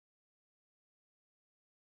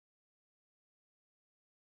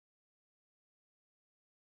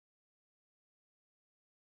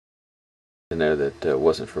in there that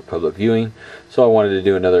wasn't for public viewing, so I wanted to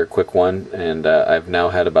do another quick one, and I've now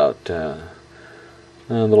had about a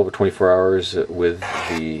little over 24 hours with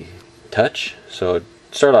the Touch. So to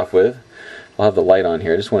start off with, I'll have the light on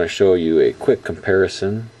here. I just want to show you a quick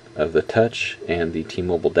comparison of the Touch and the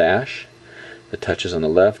T-Mobile Dash. The Touch is on the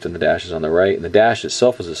left and the Dash is on the right, and the Dash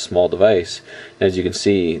itself is a small device. And as you can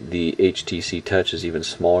see, the HTC Touch is even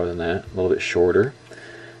smaller than that, a little bit shorter.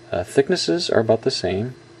 Thicknesses are about the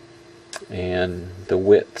same, and the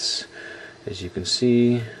widths, as you can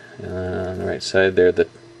see on the right side there, the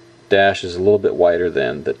Dash is a little bit wider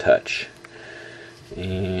than the Touch.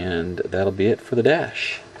 And that'll be it for the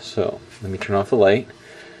Dash. So let me turn off the light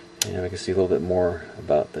and we can see a little bit more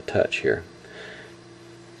about the Touch here.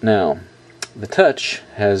 Now, the Touch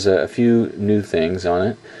has a few new things on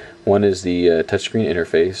it. One is the touchscreen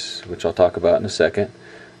interface, which I'll talk about in a second.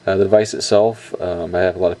 The device itself, I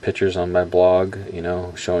have a lot of pictures on my blog,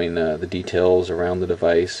 showing the details around the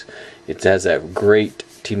device. It has that great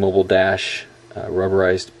T-Mobile Dash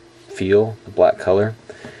rubberized feel, the black color.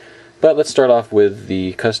 But let's start off with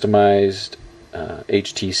the customized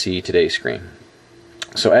HTC Today screen.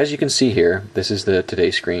 So as you can see here, this is the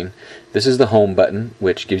Today screen. This is the home button,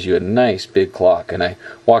 which gives you a nice big clock. And I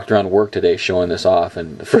walked around work today showing this off,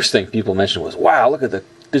 and the first thing people mentioned was, wow, look at the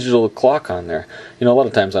digital clock on there. A lot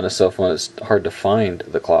of times on a cell phone it's hard to find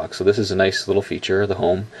the clock, so this is a nice little feature of the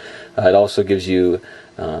home. It also gives you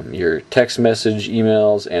your text message,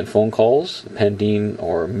 emails, and phone calls, pending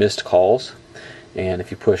or missed calls. And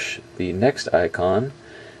if you push the next icon,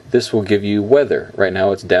 this will give you weather. Right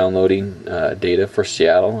now it's downloading data for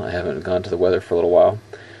Seattle. I haven't gone to the weather for a little while.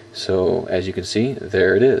 So as you can see,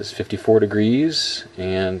 there it is, 54 degrees,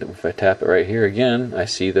 and if I tap it right here again, I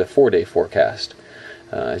see the 4-day forecast.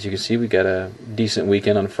 As you can see, we got a decent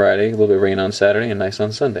weekend on Friday, a little bit of rain on Saturday, and nice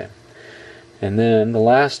on Sunday. And then the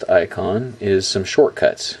last icon is some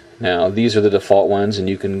shortcuts. Now these are the default ones, and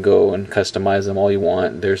you can go and customize them all you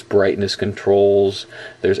want. There's brightness controls,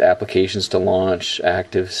 there's applications to launch,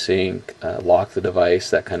 active sync, lock the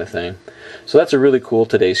device, that kind of thing. So that's a really cool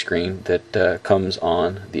Today screen that comes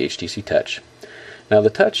on the HTC Touch. Now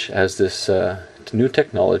the Touch has this new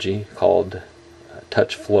technology called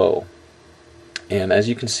TouchFLO. And as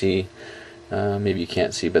you can see, maybe you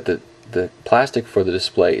can't see, but the plastic for the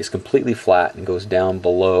display is completely flat and goes down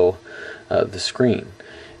below the screen.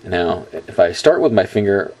 Now, if I start with my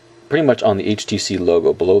finger pretty much on the HTC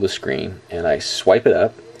logo below the screen and I swipe it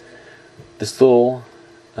up, this little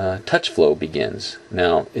TouchFLO begins.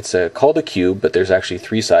 Now, it's called a cube, but there's actually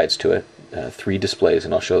 3 sides to it, 3 displays,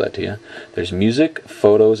 and I'll show that to you. There's music,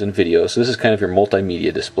 photos, and video. So this is kind of your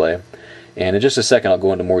multimedia display. And in just a second I'll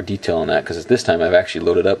go into more detail on that, because at this time I've actually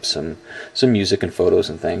loaded up some music and photos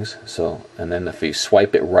and things. So, and then if you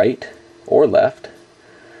swipe it right or left,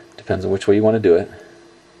 depends on which way you want to do it.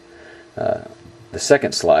 The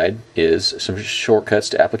second slide is some shortcuts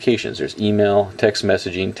to applications. There's email, text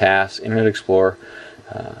messaging, tasks, Internet Explorer,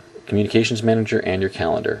 Communications Manager, and your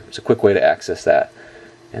calendar. It's a quick way to access that.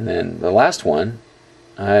 And then the last one,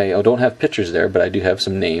 I don't have pictures there, but I do have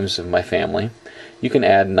some names of my family. You can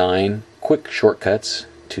add 9 quick shortcuts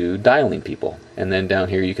to dialing people, and then down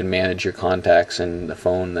here you can manage your contacts and the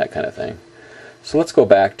phone, that kind of thing. So let's go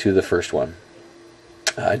back to the first one.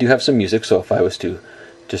 I do have some music, so if I was to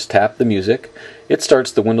just tap the music, it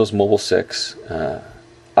starts the Windows Mobile 6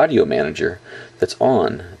 audio manager that's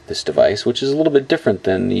on this device, which is a little bit different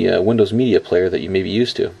than the Windows Media Player that you may be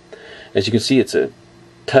used to. As you can see, it's a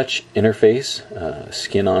touch interface,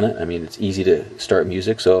 skin on it. I mean, it's easy to start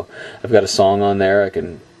music, so I've got a song on there.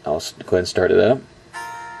 I'll go ahead and start it up.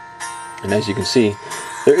 And as you can see,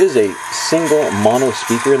 there is a single mono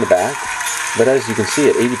speaker in the back, but as you can see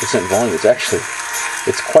at 80% volume,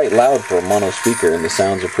 it's quite loud for a mono speaker, and the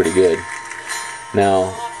sounds are pretty good.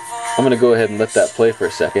 Now, I'm going to go ahead and let that play for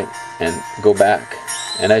a second and go back.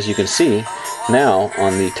 And as you can see, now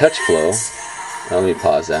on the TouchFLO, let me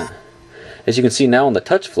pause that. As you can see now on the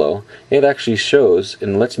TouchFLO, it actually shows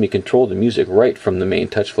and lets me control the music right from the main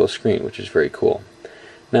TouchFLO screen, which is very cool.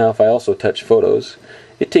 Now if I also touch photos,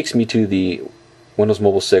 it takes me to the Windows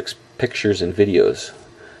Mobile 6 pictures and videos.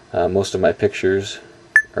 Most of my pictures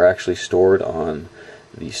are actually stored on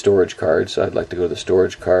the storage card, so I'd like to go to the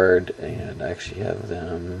storage card, and I actually have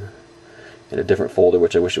them in a different folder,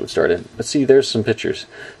 which I wish it would start in. But see, there's some pictures.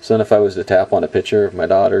 So then if I was to tap on a picture of my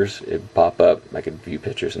daughter's, it'd pop up. I could view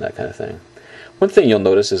pictures and that kind of thing. One thing you'll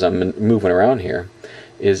notice as I'm moving around here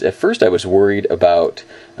is at first I was worried about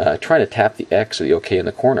trying to tap the X or the OK in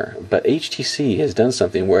the corner, but HTC has done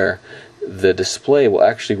something where the display will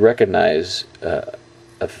actually recognize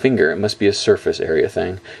a finger. It must be a surface area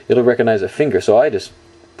thing. It'll recognize a finger, so I just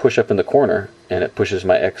push up in the corner and it pushes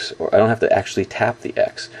my X, or I don't have to actually tap the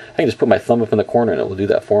X. I can just put my thumb up in the corner and it will do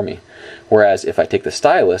that for me. Whereas if I take the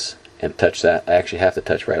stylus and touch that, I actually have to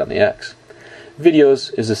touch right on the X.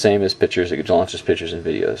 Videos is the same as pictures. It launches pictures and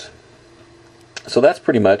videos. So that's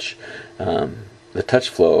pretty much the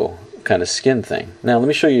TouchFLO kind of skin thing. Now let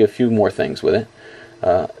me show you a few more things with it.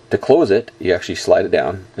 To close it, you actually slide it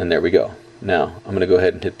down, and there we go. Now I'm going to go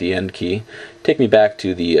ahead and hit the end key. Take me back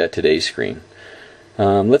to the today's screen.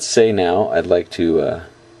 Let's say now I'd like to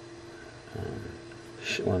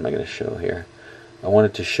what am I going to show here? I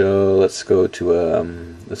wanted to show, let's go to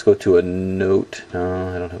a note.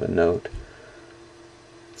 No, I don't have a note.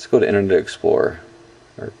 Let's go to Internet Explorer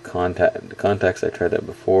or contacts. I tried that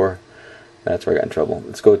before. That's where I got in trouble.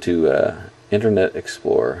 Let's go to Internet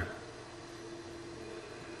Explorer.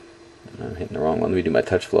 I'm hitting the wrong one. Let me do my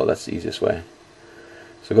TouchFLO. That's the easiest way.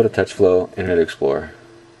 So go to TouchFLO, Internet Explorer.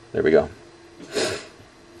 There we go.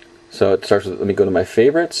 So it starts with, let me go to my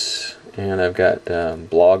favorites, and I've got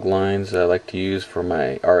blog lines that I like to use for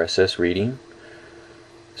my RSS reading.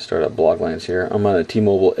 Start up blog lines here. I'm on a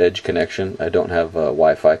T-Mobile Edge connection. I don't have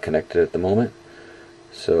Wi-Fi connected at the moment,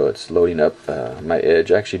 so it's loading up my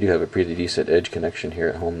Edge. I actually do have a pretty decent Edge connection here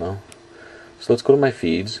at home though. So let's go to my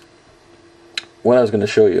feeds. What I was going to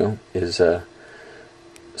show you is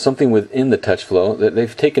something within the TouchFLO that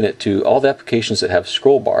they've taken it to all the applications that have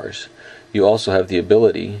scroll bars. You also have the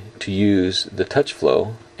ability to use the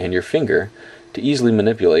TouchFLO and your finger to easily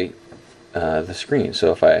manipulate the screen.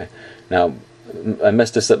 So if I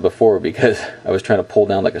messed this up before because I was trying to pull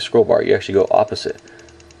down like a scroll bar. You actually go opposite.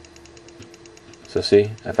 So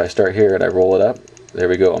see, if I start here and I roll it up, there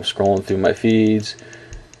we go. I'm scrolling through my feeds.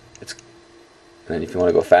 And then if you want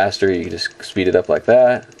to go faster, you can just speed it up like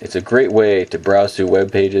that. It's a great way to browse through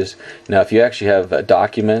web pages. Now if you actually have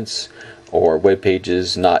documents or web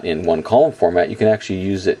pages not in one column format, you can actually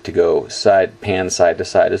use it to go pan side to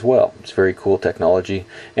side as well. It's very cool technology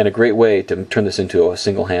and a great way to turn this into a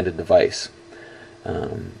single-handed device.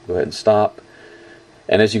 Go ahead and stop.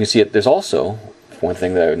 And as you can see, there's also one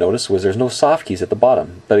thing that I noticed was there's no soft keys at the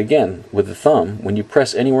bottom. But again, with the thumb, when you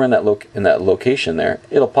press anywhere in that location there,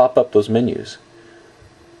 it'll pop up those menus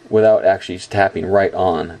without actually tapping right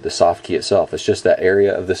on the soft key itself. It's just that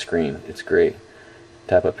area of the screen. It's great.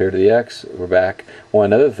 Tap up here to the X. We're back.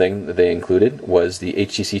 One other thing that they included was the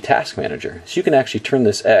HTC Task Manager. So you can actually turn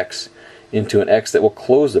this X into an X that will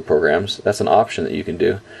close the programs. That's an option that you can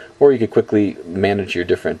do. Or you could quickly manage your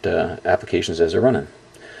different applications as they're running.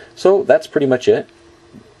 So that's pretty much it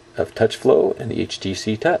of TouchFLO and the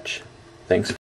HTC Touch. Thanks.